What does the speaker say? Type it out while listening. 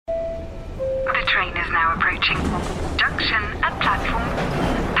now approaching junction at platform.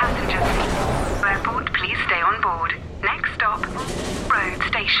 Passengers, airport, please stay on board. Next stop, road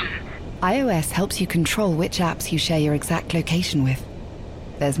station. iOS helps you control which apps you share your exact location with.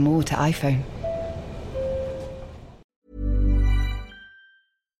 There's more to iPhone.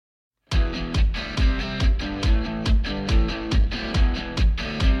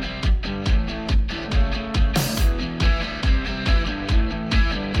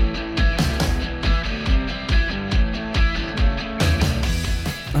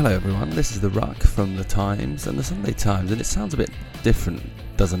 Hello everyone, this is The Ruck from The Times and The Sunday Times, and it sounds a bit different,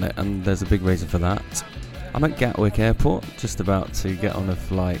 doesn't it? And there's a big reason for that. I'm at Gatwick Airport, just about to get on a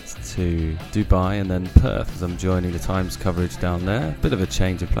flight to Dubai and then Perth, as I'm joining The Times coverage down there. Bit of a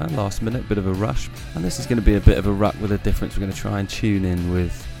change of plan, last minute, bit of a rush, and this is going to be a bit of a ruck with a difference. We're going to try and tune in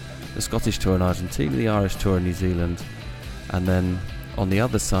with the Scottish Tour in Argentina, the Irish Tour in New Zealand, and then on the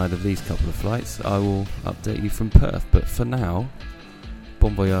other side of these couple of flights I will update you from Perth. But for now,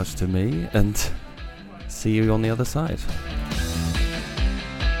 bon voyage to me, and see you on the other side.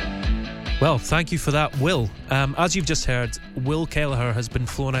 Well, thank you for that, Will. As you've just heard, Will Kelleher has been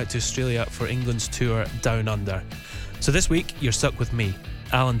flown out to Australia for England's tour Down Under. So this week, you're stuck with me,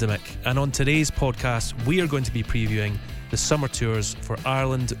 Alan Dimmick, and on today's podcast, we are going to be previewing the summer tours for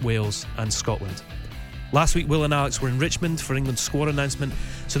Ireland, Wales and Scotland. Last week, Will and Alex were in Richmond for England's squad announcement,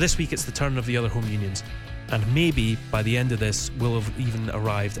 so this week it's the turn of the other home unions. And maybe by the end of this, Will have even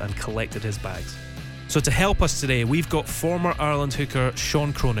arrived and collected his bags. So to help us today, we've got former Ireland hooker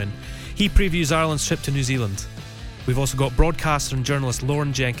Sean Cronin. He previews Ireland's trip to New Zealand. We've also got broadcaster and journalist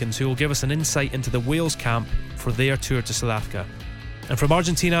Lauren Jenkins, who will give us an insight into the Wales camp for their tour to South Africa. And from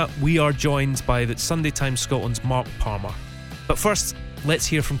Argentina, we are joined by the Sunday Times Scotland's Mark Palmer. But first, let's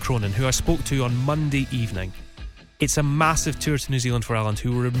hear from Cronin, who I spoke to on Monday evening. It's a massive tour to New Zealand for Ireland,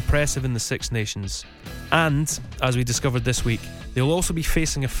 who were impressive in the Six Nations. And, as we discovered this week, they'll also be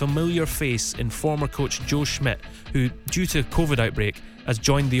facing a familiar face in former coach Joe Schmidt, who, due to a COVID outbreak, has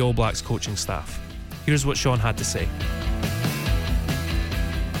joined the All Blacks coaching staff. Here's what Sean had to say.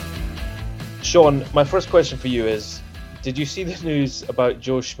 Sean, my first question for you is, did you see the news about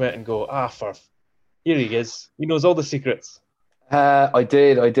Joe Schmidt and go, here he is, he knows all the secrets? I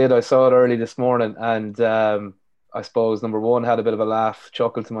did. I saw it early this morning, and I suppose, number one, had a bit of a laugh,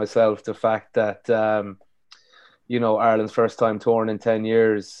 chuckle to myself, the fact that, Ireland's first time touring in 10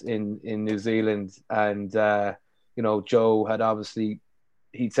 years in New Zealand. And, Joe had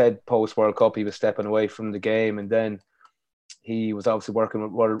he'd said post-World Cup he was stepping away from the game. And then he was obviously working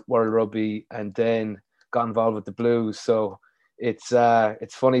with World Rugby and then got involved with the Blues. So it's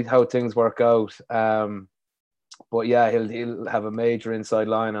funny how things work out. But yeah, he'll have a major inside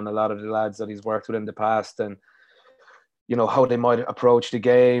line on a lot of the lads that he's worked with in the past, and how they might approach the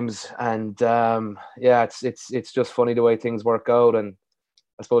games. And it's just funny the way things work out, and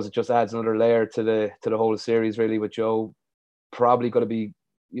I suppose it just adds another layer to the whole series, really, with Joe probably going to be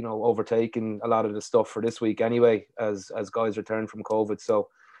overtaking a lot of the stuff for this week anyway, as guys return from COVID. So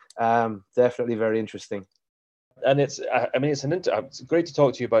definitely very interesting. And it's great to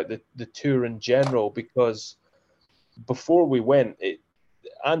talk to you about the tour in general, because before we went,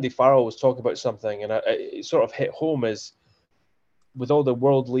 Andy Farrell was talking about something, and it sort of hit home, is with all the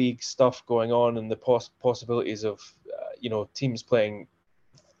World League stuff going on and the possibilities of teams playing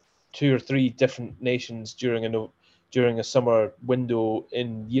 2 or 3 different nations during a summer window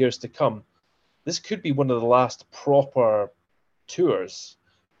in years to come. This could be one of the last proper tours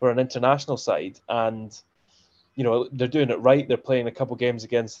for an international side, and they're doing it right. They're playing a couple games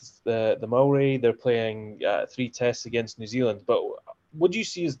against the Maori. They're playing 3 tests against New Zealand. But what do you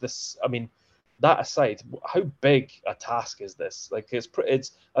see as this? I mean, that aside, how big a task is this? Like,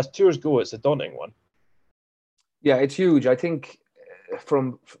 it's as tours go, it's a daunting one. Yeah, it's huge. I think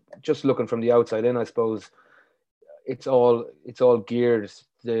from just looking from the outside in, I suppose it's all geared.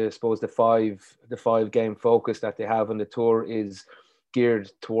 The 5 game focus that they have on the tour is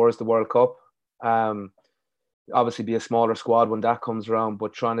geared towards the World Cup. Obviously be a smaller squad when that comes around,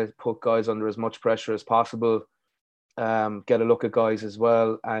 but trying to put guys under as much pressure as possible, get a look at guys as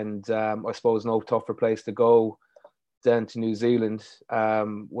well. And I suppose no tougher place to go than to New Zealand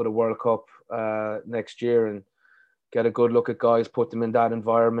with a World Cup next year, and get a good look at guys, put them in that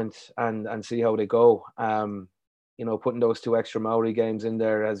environment and see how they go. Putting those 2 extra Maori games in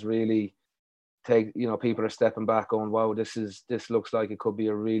there has really people are stepping back going, wow, this looks like it could be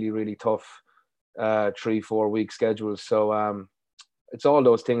a really, really tough 3-4 week schedule. So it's all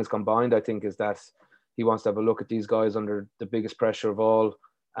those things combined, I think, is that he wants to have a look at these guys under the biggest pressure of all,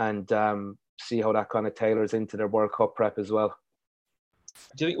 and see how that kind of tailors into their World Cup prep as well.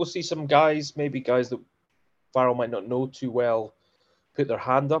 Do you think we'll see some guys, maybe guys that Farrell might not know too well, put their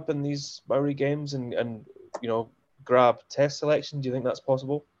hand up in these Maori games and grab test selection? Do you think that's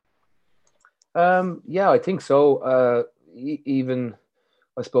possible? Yeah, I think so. Even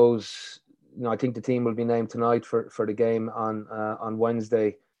I suppose I think the team will be named tonight for the game on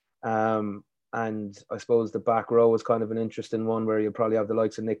Wednesday. And I suppose the back row is kind of an interesting one where you'll probably have the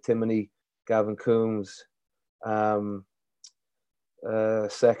likes of Nick Timoney, Gavin Coombs. Second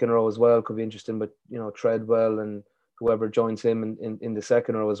row as well could be interesting, but Treadwell and whoever joins him in the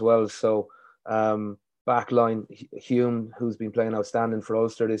second row as well. So back line, Hume, who's been playing outstanding for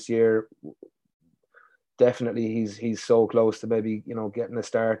Ulster this year, definitely he's so close to maybe getting a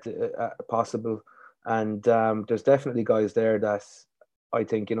start possible. And there's definitely guys there that I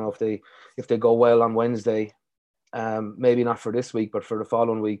think if they go well on Wednesday, maybe not for this week but for the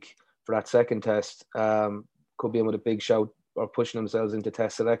following week for that second test, could be in with a big shout or pushing themselves into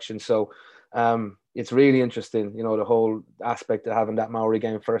test selection. So it's really interesting, the whole aspect of having that Maori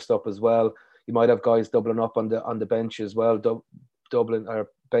game first up as well. You might have guys doubling up on the bench as well, doubling or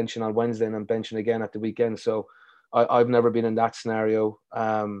benching on Wednesday and then benching again at the weekend. So I've never been in that scenario,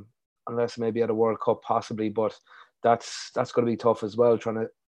 unless maybe at a World Cup possibly, but that's going to be tough as well, trying to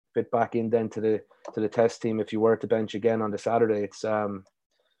fit back in then to the test team if you were to bench again on the Saturday. It's going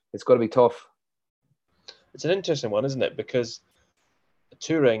to be tough. It's an interesting one, isn't it? Because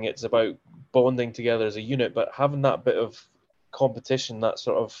touring, it's about bonding together as a unit, but having that bit of competition, that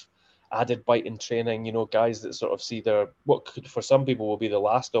sort of added bite in training, guys that sort of see what could for some people will be the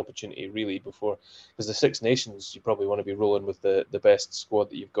last opportunity really before, because the Six Nations, you probably want to be rolling with the best squad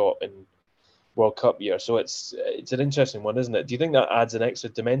that you've got in World Cup year. So it's an interesting one, isn't it? Do you think that adds an extra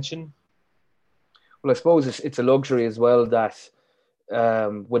dimension? Well, I suppose it's a luxury as well that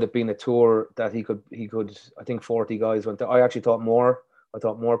would have been a tour that he could I think 40 guys went there. I actually thought more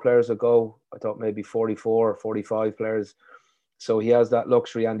players would go. I thought maybe 44 or 45 players. So he has that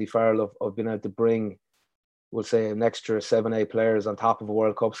luxury, Andy Farrell, of being able to bring, we'll say, an extra 7-8 players on top of a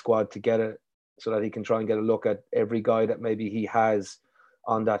World Cup squad to get it, so that he can try and get a look at every guy that maybe he has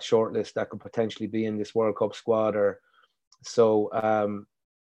on that shortlist that could potentially be in this World Cup squad.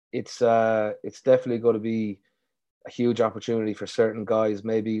 It's definitely going to be a huge opportunity for certain guys.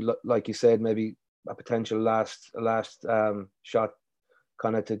 Maybe, like you said, maybe a potential last shot,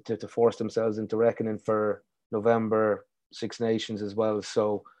 kind of to force themselves into reckoning for November Six Nations as well.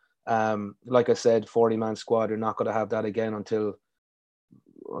 So, like I said, 40-man squad, you're not going to have that again until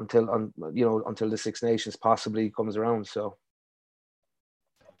the Six Nations possibly comes around. So,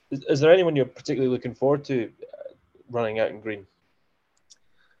 is there anyone you're particularly looking forward to running out in green?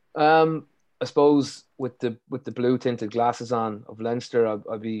 I suppose with the blue tinted glasses on of Leinster,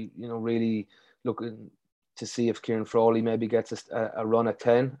 I'd be really looking to see if Kieran Frawley maybe gets a run at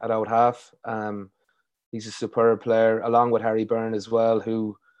 10 at out half. He's a superb player, along with Harry Byrne as well,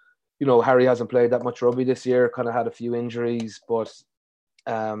 who, Harry hasn't played that much rugby this year, kind of had a few injuries, but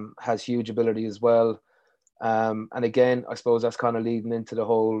has huge ability as well. And again, I suppose that's kind of leading into the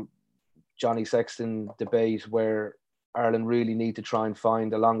whole Johnny Sexton debate, where Ireland really need to try and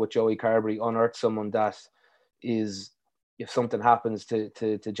find, along with Joey Carbery, unearth someone that is, if something happens to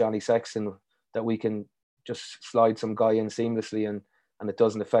Johnny Sexton, that we can just slide some guy in seamlessly and it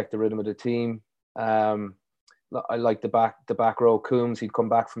doesn't affect the rhythm of the team. I like the back row. Coombs, he'd come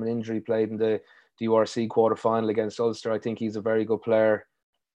back from an injury, played in the URC quarter-final against Ulster. I think he's a very good player.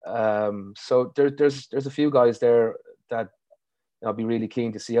 So there's a few guys there that I'll be really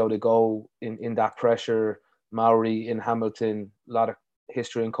keen to see how they go in that pressure. Maori in Hamilton, a lot of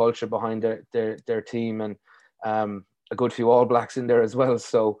history and culture behind their team, and a good few All Blacks in there as well.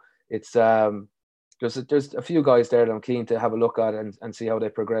 So it's there's a few guys there that I'm keen to have a look at and see how they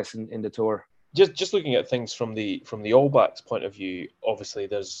progress in the tour. Just looking at things from the All Blacks point of view, obviously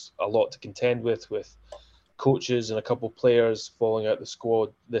there's a lot to contend with coaches and a couple of players falling out the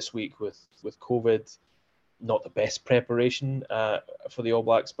squad this week with COVID. Not the best preparation for the All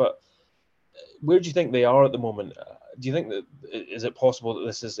Blacks, but where do you think they are at the moment? Do you think that is it possible that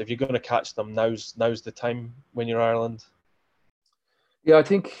this is, if you're going to catch them, now's the time when you're Ireland? Yeah, I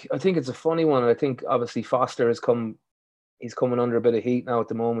think it's a funny one. I think obviously Foster he's coming under a bit of heat now at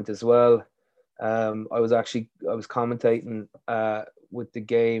the moment as well. I was commentating with the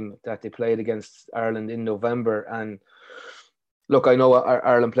game that they played against Ireland in November, and look, I know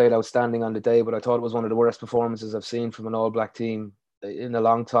Ireland played outstanding on the day, but I thought it was one of the worst performances I've seen from an All Black team in a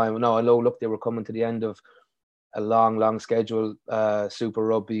long time. No, I know. Look, they were coming to the end of a long schedule, Super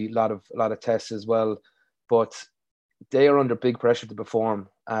Rugby, a lot of tests as well, but they are under big pressure to perform.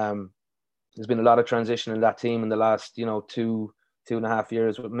 There's been a lot of transition in that team in the last 2 2.5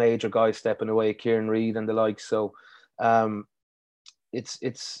 years with major guys stepping away, Kieran Reid and the like. So it's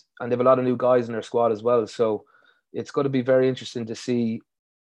and they have a lot of new guys in their squad as well. So it's going to be very interesting to see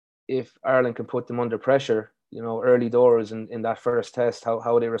if Ireland can put them under pressure, early doors in that first test,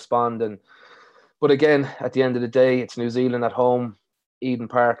 how they respond. But again, at the end of the day, it's New Zealand at home. Eden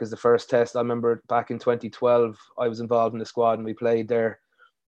Park is the first test. I remember back in 2012, I was involved in the squad and we played there,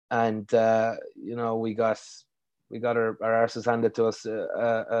 and we got our arses handed to us,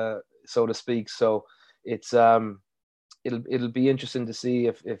 so to speak. So it's it'll be interesting to see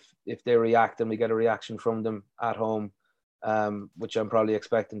if they react and we get a reaction from them at home, which I'm probably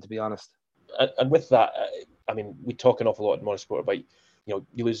expecting, to be honest. And with that, I mean, we talk an awful lot in motorsport about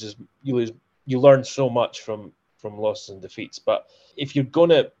you learn so much from losses and defeats, but if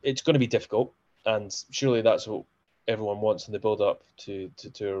it's gonna be difficult, and surely that's what everyone wants in the build up to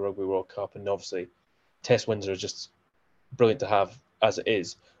a Rugby World Cup, and obviously test wins are just brilliant to have as it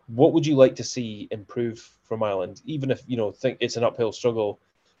is. What would you like to see improve from Ireland, even if think it's an uphill struggle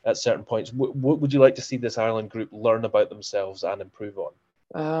at certain points? What would you like to see this Ireland group learn about themselves and improve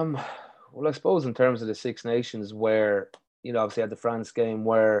on? Well, I suppose in terms of the Six Nations, where obviously had the France game,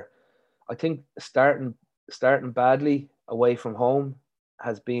 where I think starting badly away from home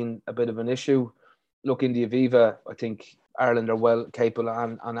has been a bit of an issue. Look, in the Aviva, I think Ireland are well capable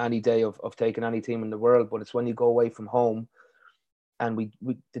on any day of taking any team in the world, but it's when you go away from home and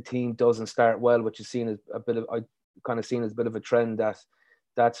the team doesn't start well, which is seen as a bit of a trend,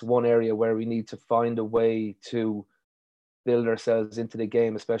 that's one area where we need to find a way to build ourselves into the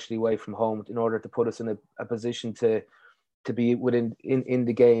game, especially away from home, in order to put us in a position to be in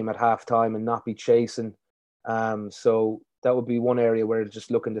the game at half time and not be chasing. So that would be one area where just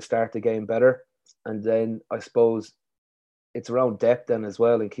looking to start the game better. And then I suppose it's around depth then as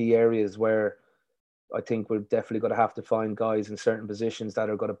well in key areas, where I think we're definitely going to have to find guys in certain positions that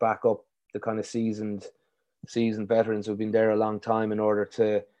are going to back up the kind of seasoned veterans who've been there a long time, in order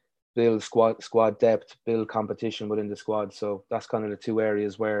to build squad depth, build competition within the squad. So that's kind of the two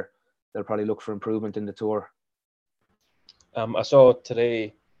areas where they'll probably look for improvement in the tour. I saw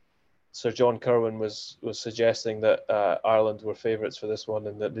today Sir John Kirwan was suggesting that Ireland were favourites for this one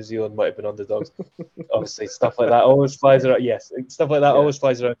and that New Zealand might have been underdogs. Obviously, stuff like that always flies around. Yes, stuff like that always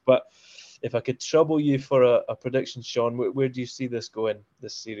flies around. But if I could trouble you for a prediction, Sean, where do you see this going,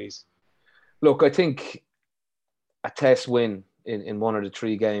 this series? Look, I think a test win in one of the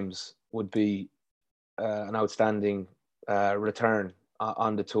three games would be an outstanding return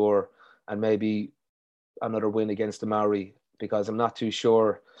on the tour, and maybe another win against the Maori, because I'm not too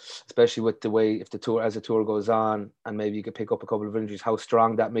sure, especially with the way, if the tour goes on and maybe you could pick up a couple of injuries, how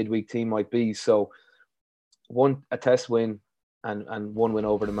strong that midweek team might be. So a test win and one win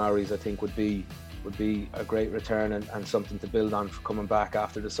over the Maoris, I think would be a great return and something to build on for coming back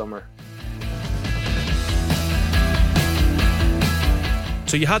after the summer.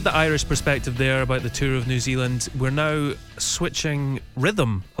 So you had the Irish perspective there about the tour of New Zealand. We're now switching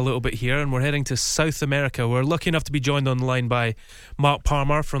rhythm a little bit here, and we're heading to South America. We're lucky enough to be joined on the line by Mark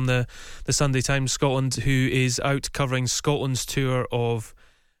Palmer from the Sunday Times Scotland, who is out covering Scotland's tour of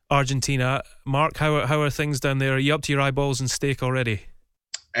Argentina. Mark, how are things down there? Are you up to your eyeballs in steak already?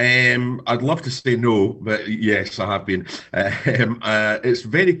 I'd love to say no, but yes, I have been. It's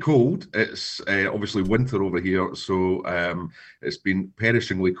very cold. It's obviously winter over here, so it's been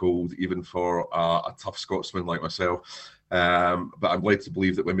perishingly cold, even for a tough Scotsman like myself. But I'm led to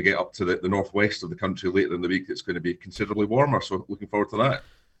believe that when we get up to the northwest of the country later in the week, it's going to be considerably warmer. So looking forward to that.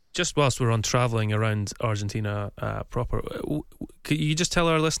 Just whilst we're on travelling around Argentina proper, could you just tell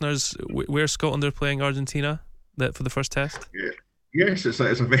our listeners where Scotland are playing Argentina for the first test? Yeah. Yes, it's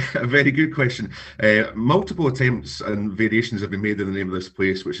a very good question. Multiple attempts and variations have been made in the name of this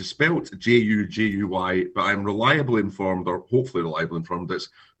place, which is spelt Jujuy, but I'm reliably informed, or hopefully reliably informed, it's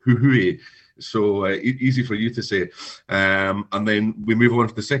Jujuy. So easy for you to say. And then we move on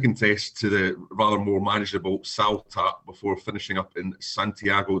to the second test, to the rather more manageable Salta, before finishing up in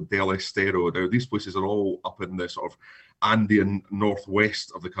Santiago del Estero. Now, these places are all up in the sort of Andean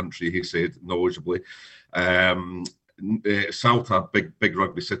northwest of the country, he said knowledgeably. Salta, big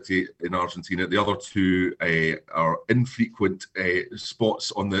rugby city in Argentina. The other two are infrequent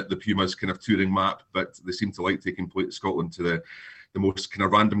spots on the Pumas kind of touring map, but they seem to like taking Scotland to the most kind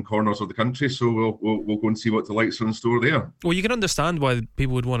of random corners of the country. So we'll go and see what the lights are in store there. Well, you can understand why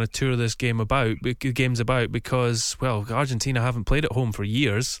people would want to tour this game's about, because, well, Argentina haven't played at home for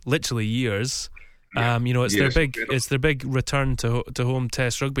years, literally years. It's their big return to home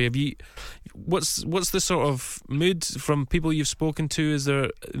Test rugby. What's the sort of mood from people you've spoken to? Is there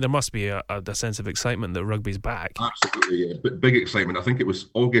must be a sense of excitement that rugby's back? Absolutely, yeah. But big excitement. I think it was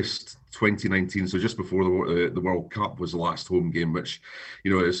August 2019, so just before the World Cup was the last home game, which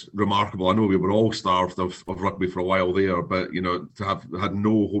is remarkable. I know we were all starved of rugby for a while there, but to have had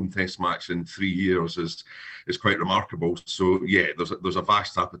no home Test match in 3 years is quite remarkable. So yeah, there's a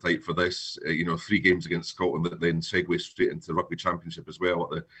vast appetite for this. 3 games against Scotland that then segue straight into the Rugby Championship as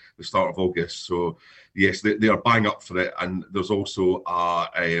well at the start of August. So yes, they are bang up for it, and there's also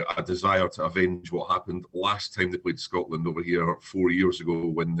a desire to avenge what happened last time they played Scotland over here 4 years ago,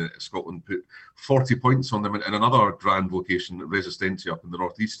 when Scotland put 40 points on them in another grand location, Resistencia, up in the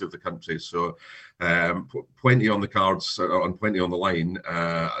northeast of the country. So plenty on the cards and plenty on the line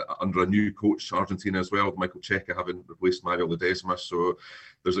under a new coach, Argentina as well, Michael Cheika having replaced Mario Ledesma. So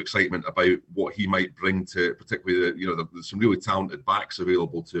there's excitement about what he might bring to, particularly there's some really talented backs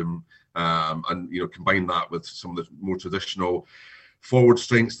available to him, and combine that with some of the more traditional forward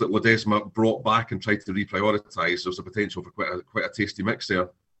strengths that Ledesma brought back and tried to reprioritise. There's a potential for quite a tasty mix there.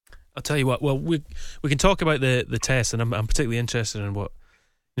 I'll tell you what. Well, we can talk about the test, and I'm particularly interested in what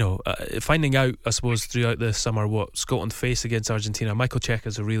finding out, I suppose, throughout the summer what Scotland face against Argentina. Michael Cheika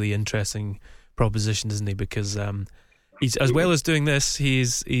is a really interesting proposition, isn't he? Because he's, as well as doing this,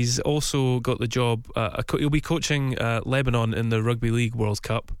 he's also got the job. He'll be coaching Lebanon in the Rugby League World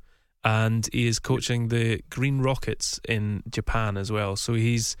Cup, and he is coaching the Green Rockets in Japan as well. So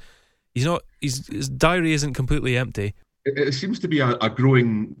his diary isn't completely empty. It seems to be a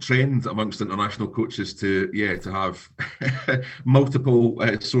growing trend amongst international coaches to have multiple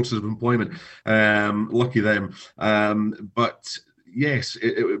sources of employment. Lucky them. But yes,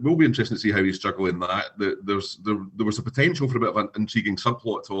 it will be interesting to see how he's juggling that. There was a potential for a bit of an intriguing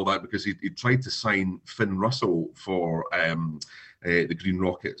subplot to all that, because he tried to sign Finn Russell for the Green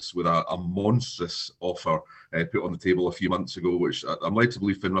Rockets with a monstrous offer put on the table a few months ago, which I'm led to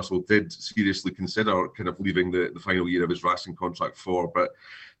believe Finn Russell did seriously consider kind of leaving the final year of his Racing contract for, but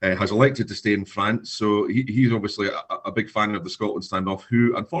has elected to stay in France. So he's obviously a big fan of the Scotland standoff,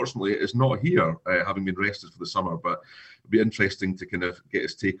 who unfortunately is not here, having been rested for the summer, but it'll be interesting to kind of get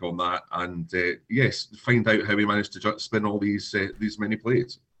his take on that, and find out how he managed to spin all these many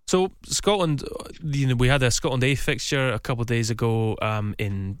plays. So Scotland, we had a Scotland A fixture a couple of days ago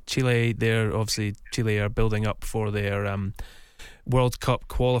in Chile. Chile are building up for their World Cup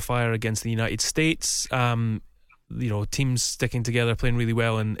qualifier against the United States. Teams sticking together, playing really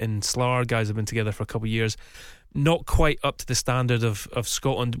well in Slough. Guys have been together for a couple of years. Not quite up to the standard of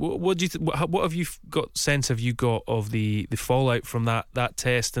Scotland. What do you what have you got of the fallout from that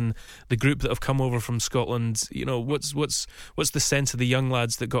test and the group that have come over from Scotland? What's the sense of the young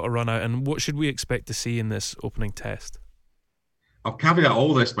lads that got a run out, and what should we expect to see in this opening test? I'll caveat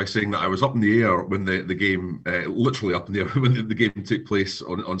all this by saying that I was up in the air when the game, literally up in the air when the game took place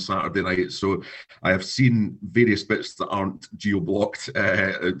on Saturday night. So I have seen various bits that aren't geo-blocked,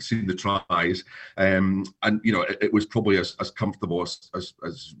 seen the tries, and it was probably as comfortable as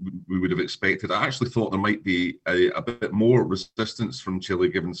we would have expected. I actually thought there might be a bit more resistance from Chile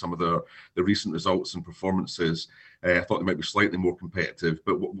given some of the recent results and performances. I thought they might be slightly more competitive,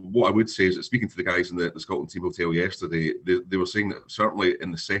 but what I would say is that speaking to the guys in the Scotland team hotel yesterday, they were saying that certainly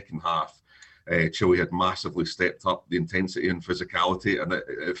in the second half, Chile had massively stepped up the intensity and physicality, and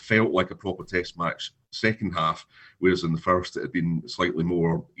it felt like a proper test match second half, whereas in the first it had been slightly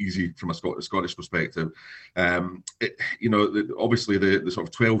more easy from a Scottish perspective. Obviously the sort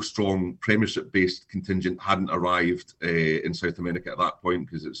of 12-strong Premiership-based contingent hadn't arrived in South America at that point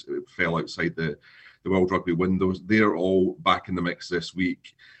because it fell outside the World Rugby windows. They're all back in the mix this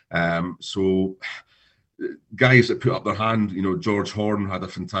week. So guys that put up their hand, George Horn had a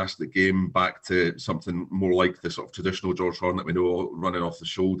fantastic game, back to something more like the sort of traditional George Horn that we know, running off the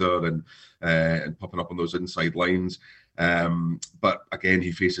shoulder and popping up on those inside lines. But again,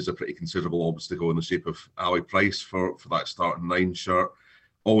 he faces a pretty considerable obstacle in the shape of Ali Price for that starting 9 shirt.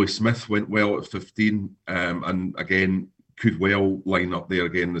 Ollie Smith went well at 15, and again, could well line up there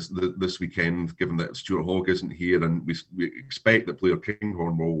again this weekend, given that Stuart Hogg isn't here, and we expect that Blair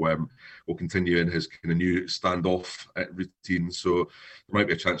Kinghorn will continue in his kind of new standoff routine. So there might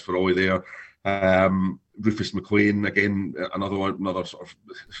be a chance for Ollie there. Rufus McLean again, another sort of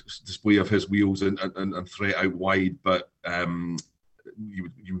display of his wheels and threat out wide, but you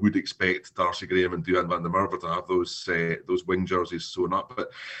would expect Darcy Graham and Duhan van der Merwe to have those wing jerseys sewn up.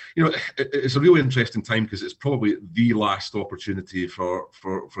 But it's a really interesting time because it's probably the last opportunity for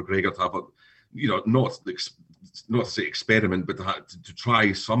Gregor to have not not to say experiment, but to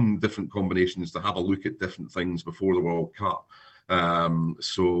try some different combinations, to have a look at different things before the World Cup.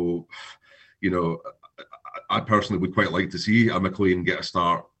 So, you know, I personally would quite like to see a McLean get a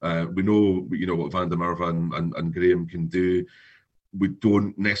start. We know, you know, what Van der Merwe and Graham can do. We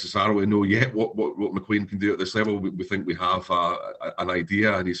don't necessarily know yet what McLean can do at this level. We think we have an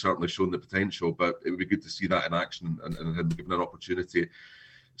idea, and he's certainly shown the potential, but it would be good to see that in action and him given an opportunity.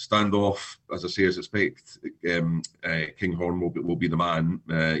 Standoff, as I say, as expect, Kinghorn will be the man.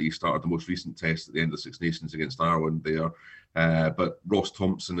 He started the most recent test at the end of the Six Nations against Ireland there. But Ross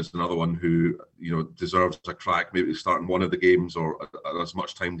Thompson is another one who, you know, deserves a crack, maybe starting one of the games, or as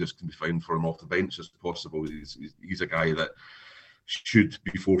much time just can be found for him off the bench as possible. He's a guy that should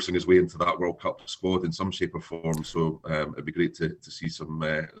be forcing his way into that World Cup squad in some shape or form. So it'd be great to see some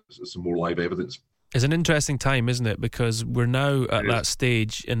more live evidence. It's an interesting time, isn't it? Because we're now at that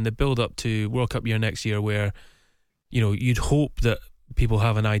stage in the build-up to World Cup year next year where, you know, you'd hope that people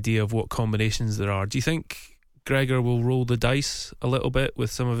have an idea of what combinations there are. Do you think Gregor will roll the dice a little bit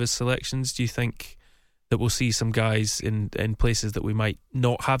with some of his selections? Do you think that we'll see some guys in places that we might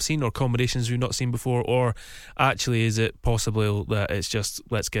not have seen, or combinations we've not seen before? Or actually, is it possible that it's just,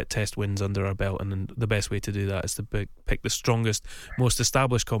 let's get test wins under our belt, and then the best way to do that is to pick the strongest, most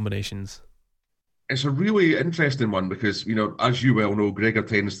established combinations? It's a really interesting one because, you know, as you well know, Gregor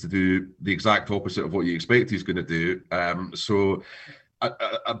tends to do the exact opposite of what you expect he's going to do. But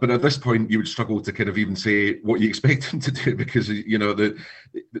at this point, you would struggle to kind of even say what you expect him to do, because, you know,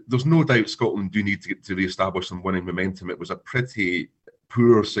 there's no doubt Scotland do need to re-establish some winning momentum. It was a pretty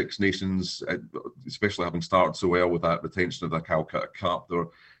poor Six Nations, especially having started so well with that retention of the Calcutta Cup. There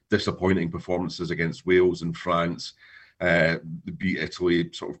were disappointing performances against Wales and France. Beat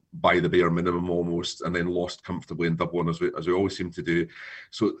Italy sort of by the bare minimum almost, and then lost comfortably in Dublin as we always seem to do.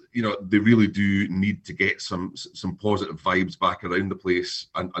 So, you know, they really do need to get some positive vibes back around the place,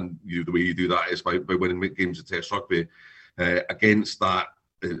 and you know, the way you do that is by winning games of Test rugby. Against that,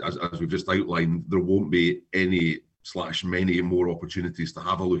 as we've just outlined, there won't be many more opportunities to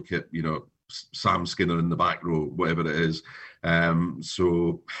have a look at, you know, Sam Skinner in the back row, whatever it is.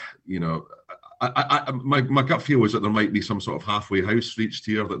 So, you know, my gut feel is that there might be some sort of halfway house reached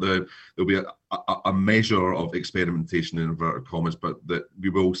here, that there'll be a measure of experimentation in inverted commas, but that we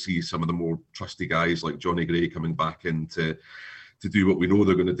will see some of the more trusty guys like Johnny Gray coming back in to do what we know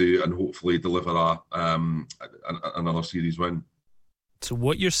they're going to do, and hopefully deliver another series win. So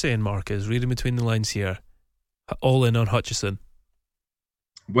what you're saying, Mark, is, reading between the lines here, all in on Hutchison.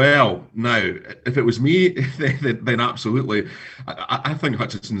 Well, now, if it was me, then absolutely. I think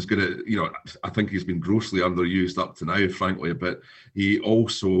Hutchison's going to, you know, I think he's been grossly underused up to now, frankly, but he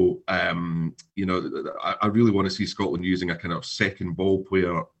also, you know, I really want to see Scotland using a kind of second ball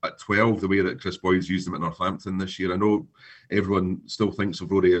player at 12, the way that Chris Boyd's used him at Northampton this year. I know everyone still thinks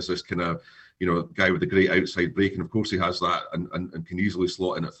of Rory as this kind of, you know, guy with a great outside break, and of course he has that, and can easily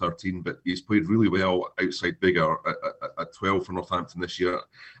slot in at 13, but he's played really well outside bigger at 12 for Northampton this year.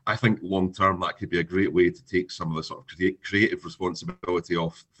 I think long term that could be a great way to take some of the sort of creative responsibility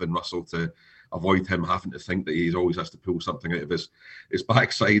off Finn Russell, to avoid him having to think that he always has to pull something out of his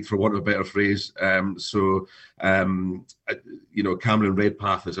backside, for want of a better phrase. You know, Cameron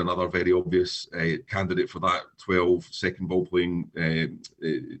Redpath is another very obvious candidate for that 12 second ball playing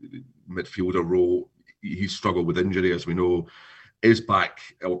midfielder role. He's struggled with injury, as we know, is back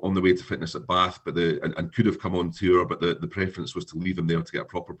on the way to fitness at Bath, but and could have come on tour, but the preference was to leave him there to get a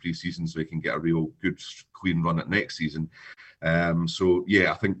proper pre-season so he can get a real good clean run at next season. So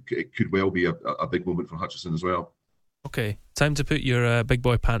yeah, I think it could well be a big moment for Hutchison as well. Okay, time to put your big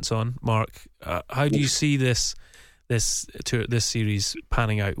boy pants on, Mark. How do you see this series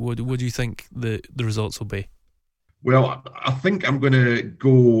panning out? What do you think the results will be? Well, I think I'm going to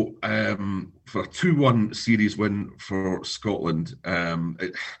go for a 2-1 series win for Scotland.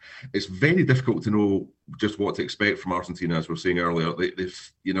 It's very difficult to know just what to expect from Argentina, as we were saying earlier.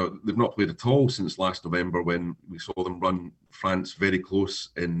 They've not played at all since last November, when we saw them run France very close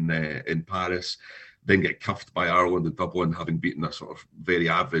in Paris, then get cuffed by Ireland and Dublin, having beaten a sort of very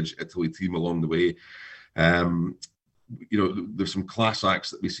average Italy team along the way. You know, there's some class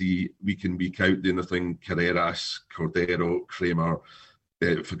acts that we see week in, week out doing the thing. Carreras, Cordero, Kramer,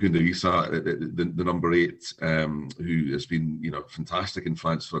 Facundo Issa, the number 8, who has been, you know, fantastic in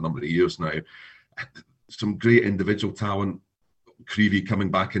France for a number of years now. Some great individual talent. Creevy coming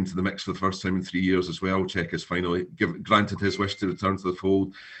back into the mix for the first time in 3 years as well. Czech has finally granted his wish to return to the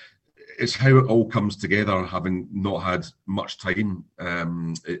fold. It's how it all comes together, having not had much time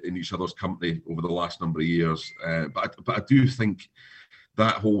in each other's company over the last number of years. But I do think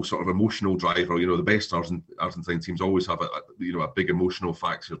that whole sort of emotional driver, the best Argentine teams always have a big emotional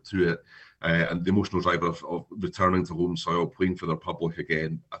factor to it, and the emotional driver of returning to home soil, playing for their public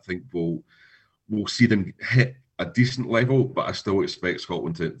again. I think we'll see them hit a decent level, but I still expect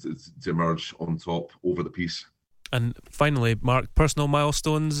Scotland to emerge on top over the piece. And finally, Mark, personal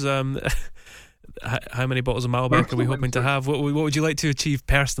milestones. How many bottles of Malbec are we hoping to have? What would you like to achieve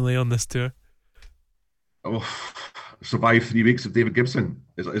personally on this tour? Oh, survive 3 weeks of David Gibson.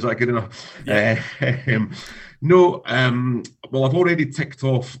 Is that good enough? Yeah. No. Well, I've already ticked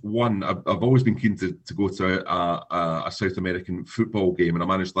off one. I've always been keen to go to a South American football game, and I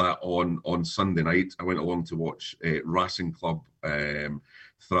managed that on Sunday night. I went along to watch Racing Club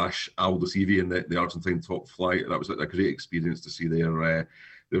thrash Aldosivi in the Argentine top flight. That was a great experience to see their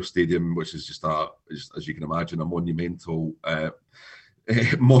stadium, which is just as you can imagine, a monumental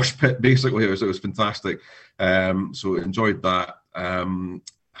mosh pit. Basically, it was fantastic. So enjoyed that.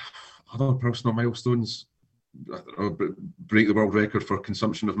 Other personal milestones. I don't know, break the world record for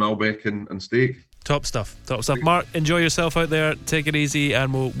consumption of Malbec and steak. Top stuff. Mark, enjoy yourself out there. Take it easy,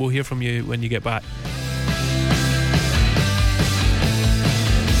 and we'll hear from you when you get back.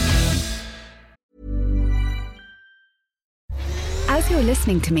 As you're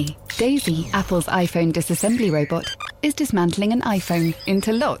listening to me, Daisy, Apple's iPhone disassembly robot, is dismantling an iPhone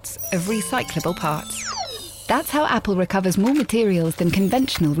into lots of recyclable parts. That's how Apple recovers more materials than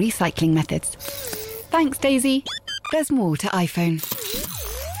conventional recycling methods. Thanks, Daisy. There's more to iPhone.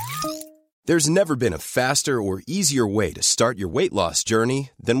 There's never been a faster or easier way to start your weight loss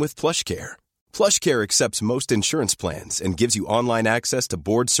journey than with PlushCare. PlushCare accepts most insurance plans and gives you online access to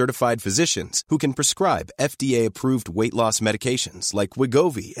board-certified physicians who can prescribe FDA-approved weight loss medications like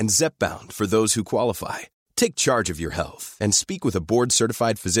Wegovy and Zepbound for those who qualify. Take charge of your health and speak with a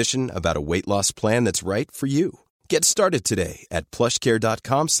board-certified physician about a weight loss plan that's right for you. Get started today at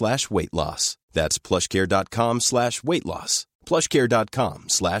plushcare.com/weight loss. That's plushcare.com/weight loss.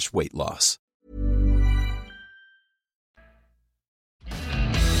 plushcare.com/weight loss.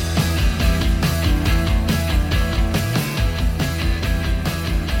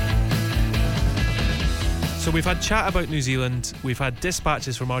 So we've had chat about New Zealand, we've had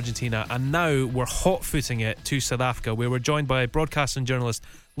dispatches from Argentina, and now we're hot-footing it to South Africa, where we're joined by broadcaster and journalist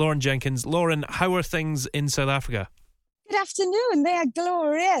Lauren Jenkins. Lauren, how are things in South Africa? Good afternoon. They are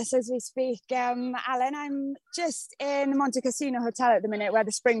glorious as we speak, Alan. I'm just in the Monte Cassino Hotel at the minute, where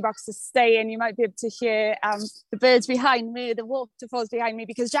the Springboks are staying. You might be able to hear the birds behind me, the waterfalls behind me,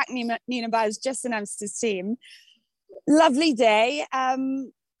 because Jack Nienaber has just announced his team. Lovely day.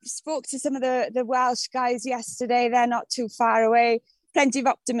 Spoke to some of the Welsh guys yesterday. They're not too far away. Plenty of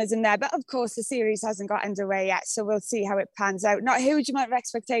optimism there. But of course, the series hasn't got underway yet, so we'll see how it pans out. Not a huge amount of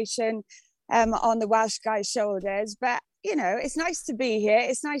expectation on the Welsh guys' shoulders, but it's nice to be here.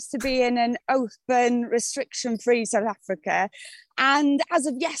 It's nice to be in an open, restriction-free South Africa. And as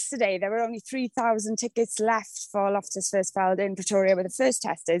of yesterday, there were only 3,000 tickets left for Loftus Versfeld in Pretoria, where the first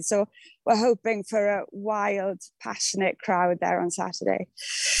tested. So we're hoping for a wild, passionate crowd there on Saturday.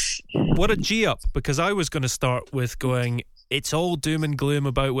 What a G-up, because I was going to start with going, it's all doom and gloom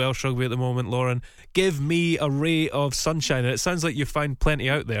about Welsh rugby at the moment, Lauren. Give me a ray of sunshine. And it sounds like you found plenty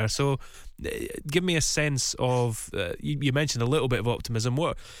out there. So give me a sense of, you mentioned a little bit of optimism.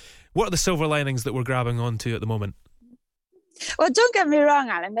 What are the silver linings that we're grabbing onto at the moment? Well, don't get me wrong,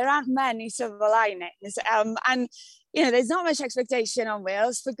 Alan. There aren't many silver linings. And there's not much expectation on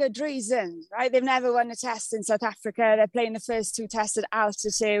Wales for good reason, right? They've never won a test in South Africa. They're playing the first two tests at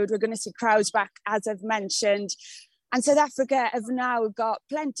altitude. We're going to see crowds back, as I've mentioned. And South Africa have now got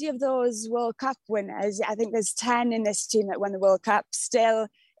plenty of those World Cup winners. I think there's 10 in this team that won the World Cup, still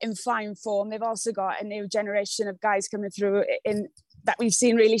in fine form. They've also got a new generation of guys coming through that we've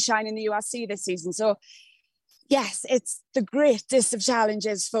seen really shine in the URC this season. So, yes, it's the greatest of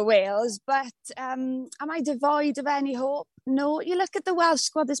challenges for Wales, but am I devoid of any hope? No, you look at the Welsh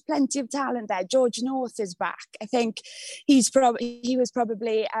squad, there's plenty of talent there. George North is back. I think he was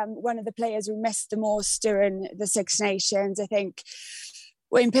probably one of the players who missed the most during the Six Nations. I think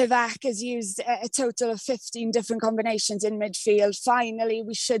Wayne Pivac has used a total of 15 different combinations in midfield. Finally,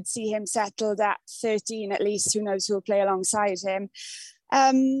 we should see him settled at 13 at least. Who knows who will play alongside him.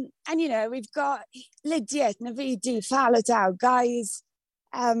 And we've got Lydiate, Navidi, Faletau, guys.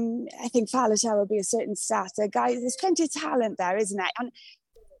 I think Faletau will be a certain starter. Guys, there's plenty of talent there, isn't there? And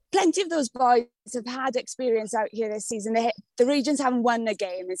plenty of those boys have had experience out here this season. The Regions haven't won a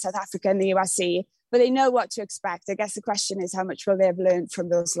game in South Africa in the URC, but they know what to expect. I guess the question is, how much will they have learned from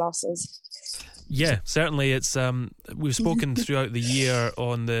those losses? Yeah, certainly. It's we've spoken throughout the year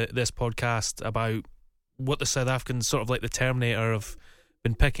on this podcast about what the South Africans, sort of like the Terminator of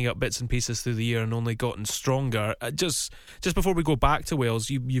been picking up bits and pieces through the year and only gotten stronger. Just before we go back to Wales,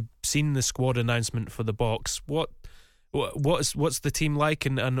 you've seen the squad announcement for the box. What's the team like,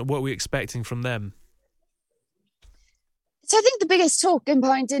 and what are we expecting from them? So I think the biggest talking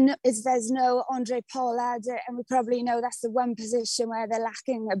point is there's no Andre Pollard, and we probably know that's the one position where they're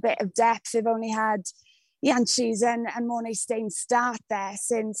lacking a bit of depth. They've only had Jantjies and Morné Steyn start there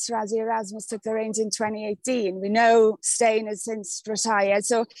since Rassie Erasmus took the reins in 2018. We know Steyn has since retired,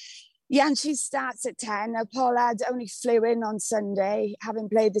 so Jantjies starts at 10. Now Pollard only flew in on Sunday, having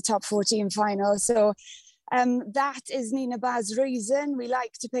played the top 14 final, so that is Nina Bah's reason. We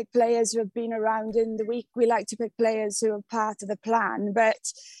like to pick players who have been around in the week. We like to pick players who are part of the plan. But,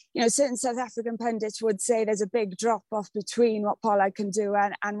 certain South African pundits would say there's a big drop-off between what Pollard can do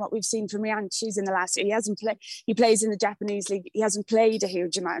and what we've seen from Jantjies in the last year. He plays in the Japanese league. He hasn't played a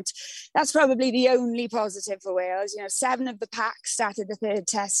huge amount. That's probably the only positive for Wales. 7 of the pack started the third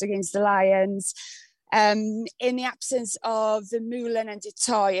test against the Lions. In the absence of the Moulin and du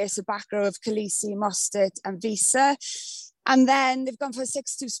Toit, it's a back row of Khaleesi, Mostert and Wiese. And then they've gone for a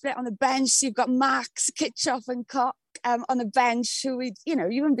 6-2 split on the bench. So you've got Max, Kitchoff and Koch on the bench, who, you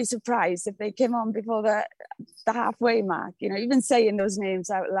wouldn't be surprised if they came on before the halfway mark. Even saying those names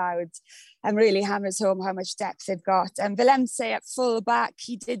out loud really hammers home how much depth they've got. And Willemse at full back,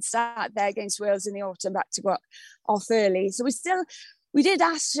 he did start there against Wales in the autumn, but to go off early. So we did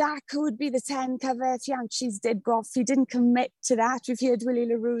ask Jacques who would be the 10 cover if Jantjies did go off. He didn't commit to that. We've heard Willie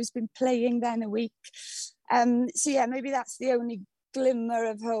le Roux's been playing then a week. Maybe that's the only glimmer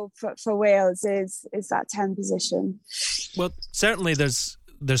of hope for Wales is that 10 position. Well, certainly there's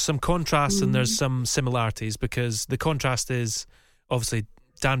some contrasts and there's some similarities, because the contrast is obviously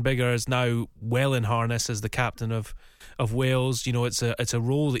Dan Biggar is now well in harness as the captain of Wales. It's a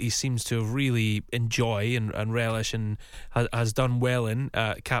role that he seems to really enjoy and relish, and has done well in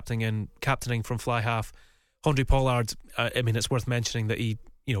captaining from fly half. Andre Pollard, it's worth mentioning that he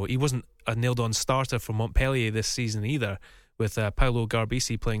wasn't a nailed-on starter for Montpellier this season either, with Paolo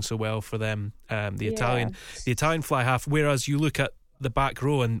Garbisi playing so well for them, the Italian fly half. Whereas you look at the back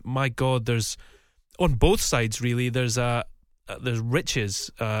row, and my God, there's on both sides really. There's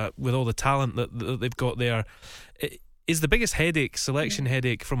riches with all the talent that they've got there. Is the biggest selection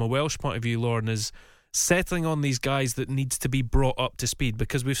headache from a Welsh point of view, Lauren, is settling on these guys that needs to be brought up to speed,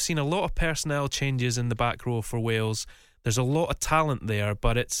 because we've seen a lot of personnel changes in the back row for Wales. There's a lot of talent there,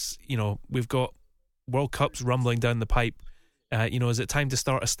 but it's, we've got World Cups rumbling down the pipe. Is it time to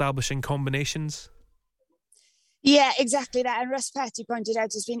start establishing combinations? Yeah, exactly that. And Russ Petty pointed out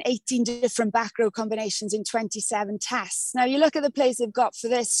there's been 18 different back row combinations in 27 tests. Now, you look at the players they've got for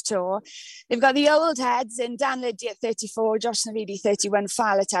this tour. They've got the old heads in Dan Liddy at 34, Josh Navidi 31,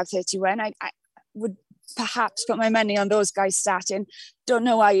 Faletau 31. I would perhaps put my money on those guys starting. Don't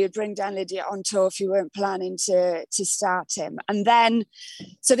know why you'd bring Dan Liddy on tour if you weren't planning to start him. And then,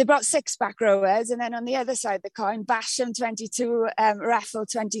 so they brought 6 back rowers, and then on the other side of the coin, Basham 22,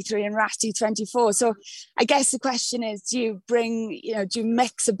 Reffell 23, and Ratty 24. So I guess the question is, do you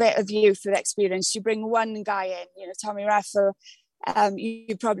mix a bit of youth with experience? Do you bring one guy in? Tommy Reffell,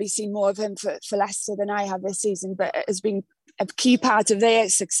 you've probably seen more of him for Leicester than I have this season, but has been a key part of their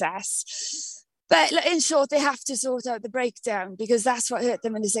success. But in short, they have to sort out the breakdown, because that's what hurt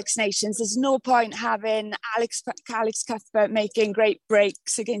them in the Six Nations. There's no point having Alex Cuthbert making great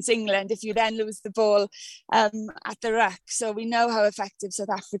breaks against England if you then lose the ball at the ruck. So we know how effective South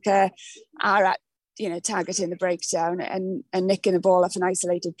Africa are at targeting the breakdown and nicking the ball off an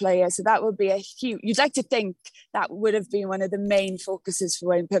isolated player. So that would be you'd like to think that would have been one of the main focuses for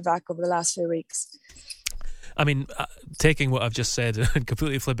Wayne Pivac over the last few weeks. Taking what I've just said and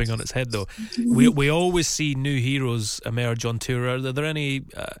completely flipping on its head, though, we always see new heroes emerge on tour. Are there any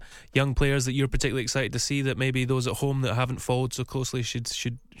young players that you're particularly excited to see, that maybe those at home that haven't followed so closely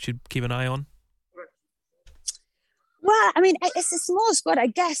should keep an eye on? Well, it's a small squad. I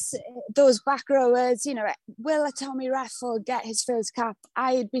guess those back rowers, will a Tommy Reffell get his first cap?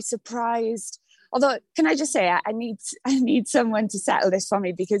 I'd be surprised. Although, can I just say, I need someone to settle this for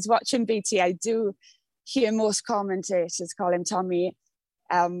me, because watching BT, I do hear most commentators call him Tommy.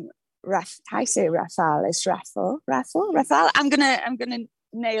 I say Reffell. It's Reffell. I'm gonna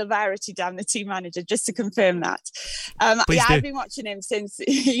nail Verity down, the team manager, just to confirm that. I've been watching him since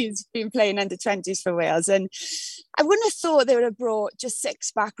he's been playing under 20s for Wales, and I wouldn't have thought they would have brought just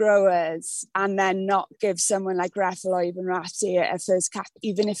 6 back rowers and then not give someone like Reffell or even Ratty a first cap,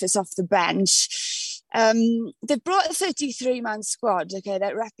 even if it's off the bench. They've brought a 33-man squad,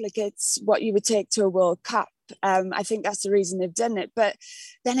 that replicates what you would take to a World Cup. I think that's the reason they've done it. But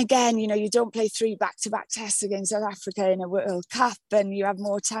then again, you don't play 3 back-to-back tests against South Africa in a World Cup, and you have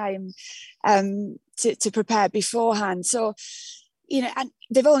more time to prepare beforehand. So, and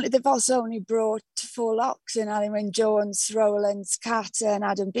they've also only brought 4 locks in: Alun Wyn Jones, Rowlands, Carter, and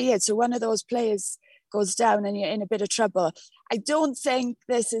Adam Beard. So one of those players goes down, and you're in a bit of trouble. I don't think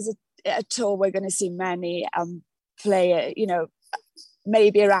this is a tour we're going to see many play.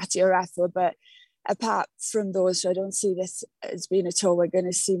 Maybe Arati or Ethel, but apart from those, I don't see this as being a tour we're going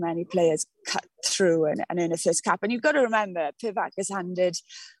to see many players cut through and earn a first cap. And you've got to remember, Pivac has handed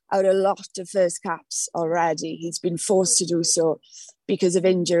out a lot of first caps already. He's been forced to do so because of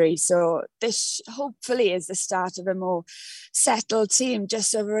injury. So this hopefully is the start of a more settled team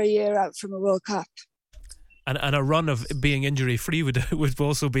just over a year out from a World Cup. And a run of being injury-free would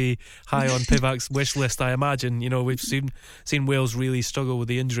also be high on Pivac's wish list, I imagine. We've seen Wales really struggle with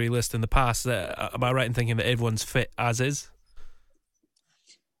the injury list in the past. Am I right in thinking that everyone's fit as is?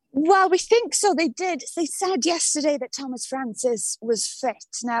 Well, we think so. They did. They said yesterday that Thomas Francis was fit.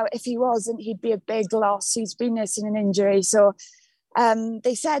 Now, if he wasn't, he'd be a big loss. He's been nursing an injury. So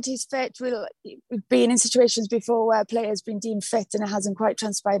they said he's fit. We've been in situations before where players been deemed fit and it hasn't quite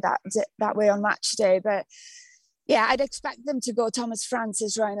transpired that way on match day. But yeah, I'd expect them to go Thomas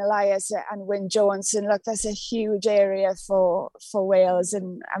Francis, Ryan Elias and Wyn Jones. And look, that's a huge area for Wales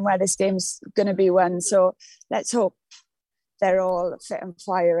and where this game's going to be won. So let's hope they're all fit and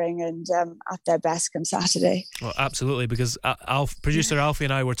firing and at their best come Saturday. Well, absolutely, because producer Alfie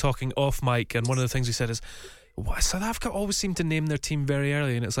and I were talking off mic, and one of the things we said is, why South Africa always seem to name their team very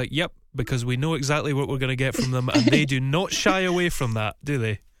early, and it's like, yep, because we know exactly what we're going to get from them, and they do not shy away from that, do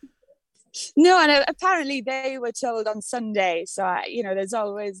they? No, and apparently they were told on Sunday, so there's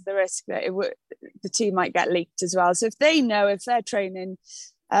always the risk that the team might get leaked as well. So if they're training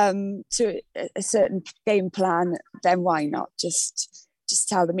to a certain game plan, then why not just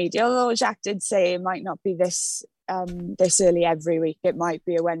tell the media? Although Jacques did say it might not be this early every week. It might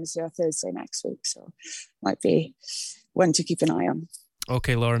be a Wednesday or Thursday next week, so might be one to keep an eye on.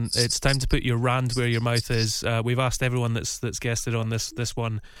 Okay, Lauren, it's time to put your rand where your mouth is. We've asked everyone that's guested on this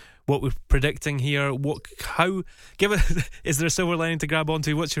one what we're predicting here. Is there a silver lining to grab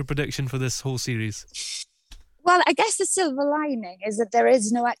onto? What's your prediction for this whole series? Well, I guess the silver lining is that there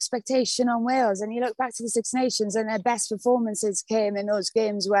is no expectation on Wales. And you look back to the Six Nations and their best performances came in those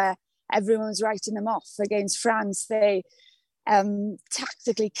games where everyone was writing them off. Against France, they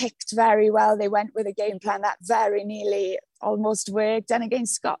tactically kicked very well. They went with a game plan that very nearly almost worked. And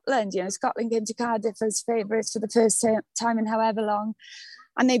against Scotland, Scotland came to Cardiff as favourites for the first time in however long.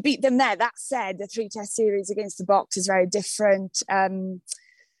 And they beat them there. That said, the 3-test series against the Box is very different. I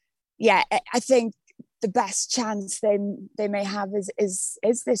think the best chance they may have is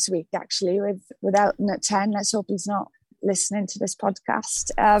this week, actually, with Elton at 10. Let's hope he's not listening to this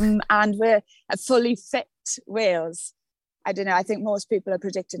podcast. And we're a fully fit Wales. I don't know. I think most people are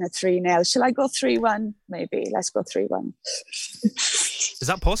predicting a 3-0. Shall I go 3-1? Maybe. Let's go 3-1. Is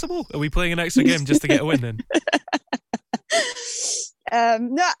that possible? Are we playing an extra game just to get a win then?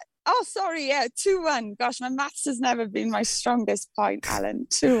 No. Oh, sorry. Yeah, 2-1. Gosh, my maths has never been my strongest point, Alan.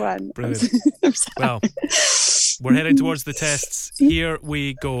 2-1. Brilliant. Well, we're heading towards the tests. Here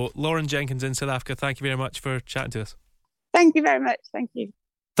we go. Lauren Jenkins in South Africa, thank you very much for chatting to us. Thank you very much. Thank you.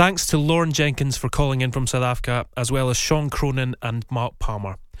 Thanks to Lauren Jenkins for calling in from South Africa, as well as Sean Cronin and Mark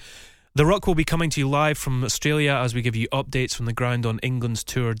Palmer. The Ruck will be coming to you live from Australia as we give you updates from the ground on England's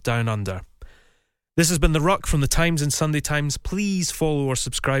tour Down Under. This has been The Ruck from The Times and Sunday Times. Please follow or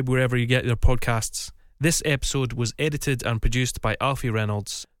subscribe wherever you get your podcasts. This episode was edited and produced by Alfie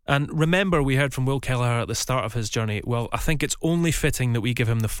Reynolds. And remember, we heard from Will Kelleher at the start of his journey. Well, I think it's only fitting that we give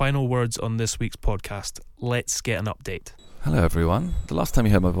him the final words on this week's podcast. Let's get an update. Hello everyone. The last time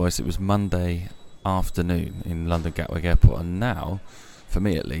you heard my voice, it was Monday afternoon in London Gatwick Airport, and now, for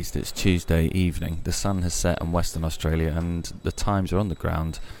me at least, it's Tuesday evening. The sun has set on Western Australia and the Times are on the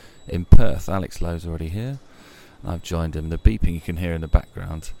ground in Perth. Alex Lowe's already here, and I've joined him. The beeping you can hear in the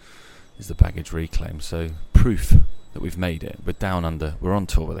background is the baggage reclaim, so proof that we've made it. We're down under, we're on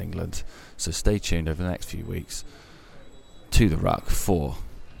tour with England, so stay tuned over the next few weeks to The Ruck for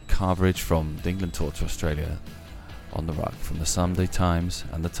coverage from the England tour to Australia on The Ruck from the Sunday Times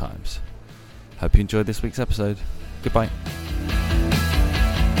and the Times. Hope you enjoyed this week's episode. Goodbye.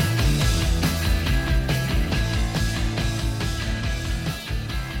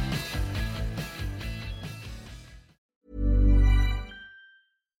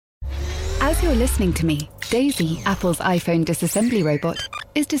 As you're listening to me, Daisy, Apple's iPhone disassembly robot,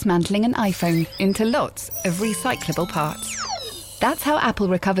 is dismantling an iPhone into lots of recyclable parts. That's how Apple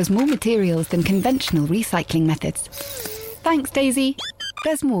recovers more materials than conventional recycling methods. Thanks, Daisy.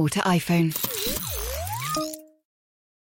 There's more to iPhone.